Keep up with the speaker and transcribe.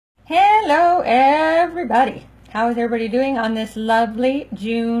Hello everybody. How is everybody doing on this lovely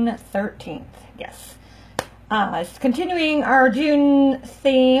June 13th? Yes. It's continuing our June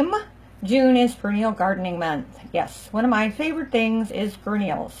theme. June is Perennial Gardening Month. Yes, one of my favorite things is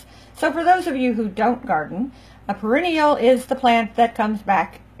perennials. So for those of you who don't garden, a perennial is the plant that comes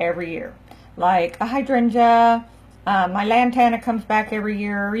back every year. Like a hydrangea, my lantana comes back every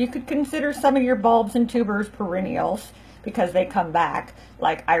year. You could consider some of your bulbs and tubers perennials, because they come back,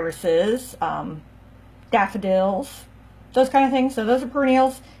 like irises, daffodils, those kind of things. So those are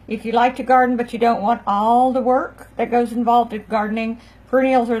perennials. If you like to garden but you don't want all the work that goes involved in gardening,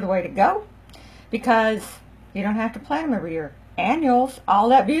 perennials are the way to go, because you don't have to plant them every year. Annuals, all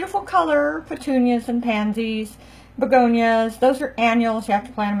that beautiful color, petunias and pansies, begonias, those are annuals. You have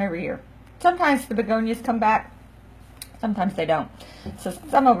to plant them every year. Sometimes the begonias come back, sometimes they don't. So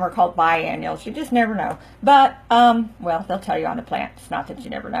some of them are called biennials. You just never know. But, well, they'll tell you on the plant. It's not that you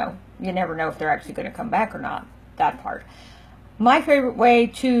never know. You never know if they're actually going to come back or not. That part. My favorite way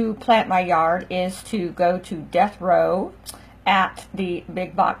to plant my yard is to go to death row at the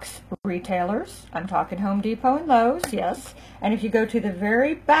big box retailers. I'm talking Home Depot and Lowe's, yes. And if you go to the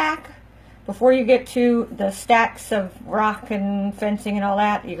very back, before you get to the stacks of rock and fencing and all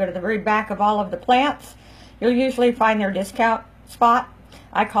that, you go to the very back of all of the plants. You'll usually find their discount spot.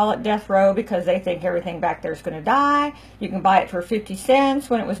 I call it death row because they think everything back there is going to die. You can buy it for 50 cents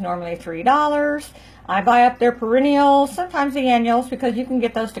when it was normally $3. I buy up their perennials, sometimes the annuals, because you can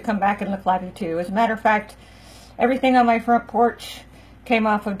get those to come back and look lively too. As a matter of fact, everything on my front porch came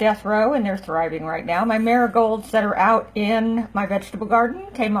off of death row, and they're thriving right now. My marigolds that are out in my vegetable garden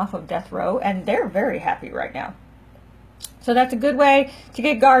came off of death row, and they're very happy right now. So that's a good way to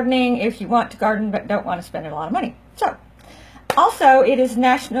get gardening if you want to garden but don't want to spend a lot of money. So, also, it is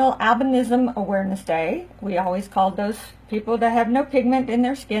National Albinism Awareness Day. We always called those people that have no pigment in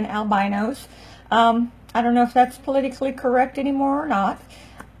their skin albinos. I don't know if that's politically correct anymore or not.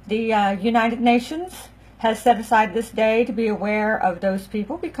 The United Nations has set aside this day to be aware of those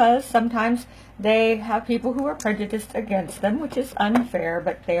people, because sometimes they have people who are prejudiced against them, which is unfair,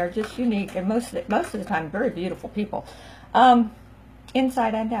 but they are just unique, and most of the time very beautiful people.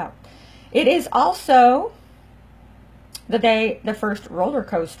 Inside and out. It is also the day the first roller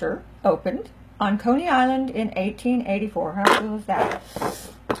coaster opened on Coney Island in 1884. How cool is that?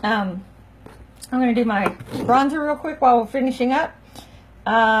 I'm going to do my bronzer real quick while we're finishing up.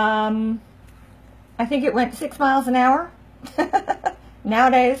 I think it went 6 miles an hour.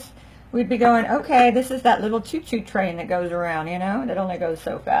 Nowadays, we'd be going, okay, this is that little choo-choo train that goes around, you know, that only goes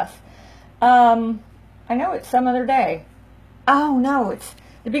so fast. I know it's some other day. Oh, no, it's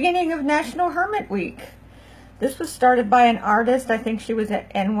the beginning of National Hermit Week. This was started by an artist. I think she was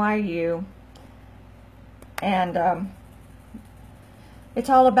at NYU. And it's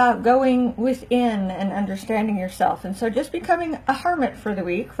all about going within and understanding yourself. And so just becoming a hermit for the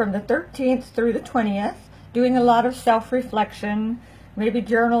week from the 13th through the 20th, doing a lot of self-reflection, maybe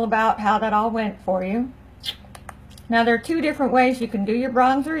journal about how that all went for you. Now, there are two different ways you can do your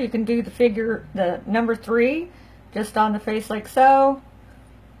bronzer. You can do the number 3, just on the face like so,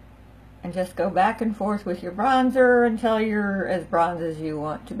 and just go back and forth with your bronzer until you're as bronze as you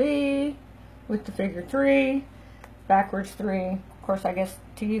want to be with the figure 3, backwards 3. Of course, I guess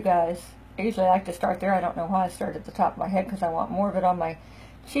to you guys, I usually like to start there. I don't know why I start at the top of my head, because I want more of it on my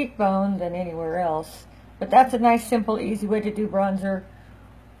cheekbone than anywhere else. But that's a nice, simple, easy way to do bronzer.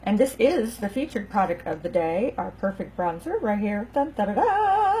 And this is the featured product of the day, our perfect bronzer right here. Dun, da, da,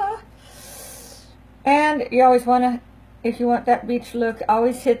 da. And you always want to, if you want that beach look,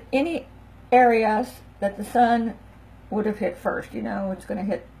 always hit any areas that the sun would have hit first. You know, it's going to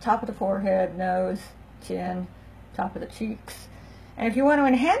hit top of the forehead, nose, chin, top of the cheeks. And if you want to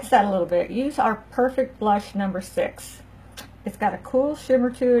enhance that a little bit, use our perfect blush number 6. It's got a cool shimmer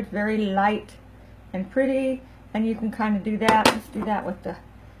to it, very light and pretty, and you can kind of do that. Let's do that with the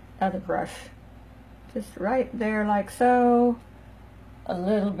other brush. Just right there like so, a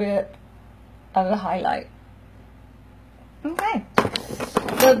little bit of the highlight. Okay,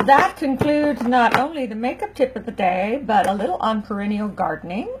 so that concludes not only the makeup tip of the day, but a little on perennial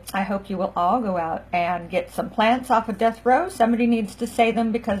gardening. I hope you will all go out and get some plants off of death row. Somebody needs to save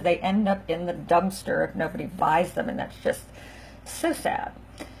them, because they end up in the dumpster if nobody buys them, and that's just so sad.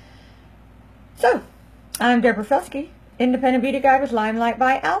 So, I'm Deborah Felsky, Independent Beauty Guide with Limelight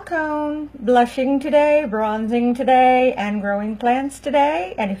by Alcone. Blushing today, bronzing today, and growing plants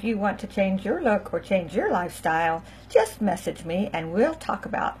today. And if you want to change your look or change your lifestyle, just message me and we'll talk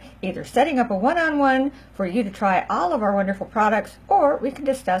about either setting up a one-on-one for you to try all of our wonderful products, or we can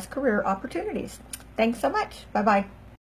discuss career opportunities. Thanks so much. Bye-bye.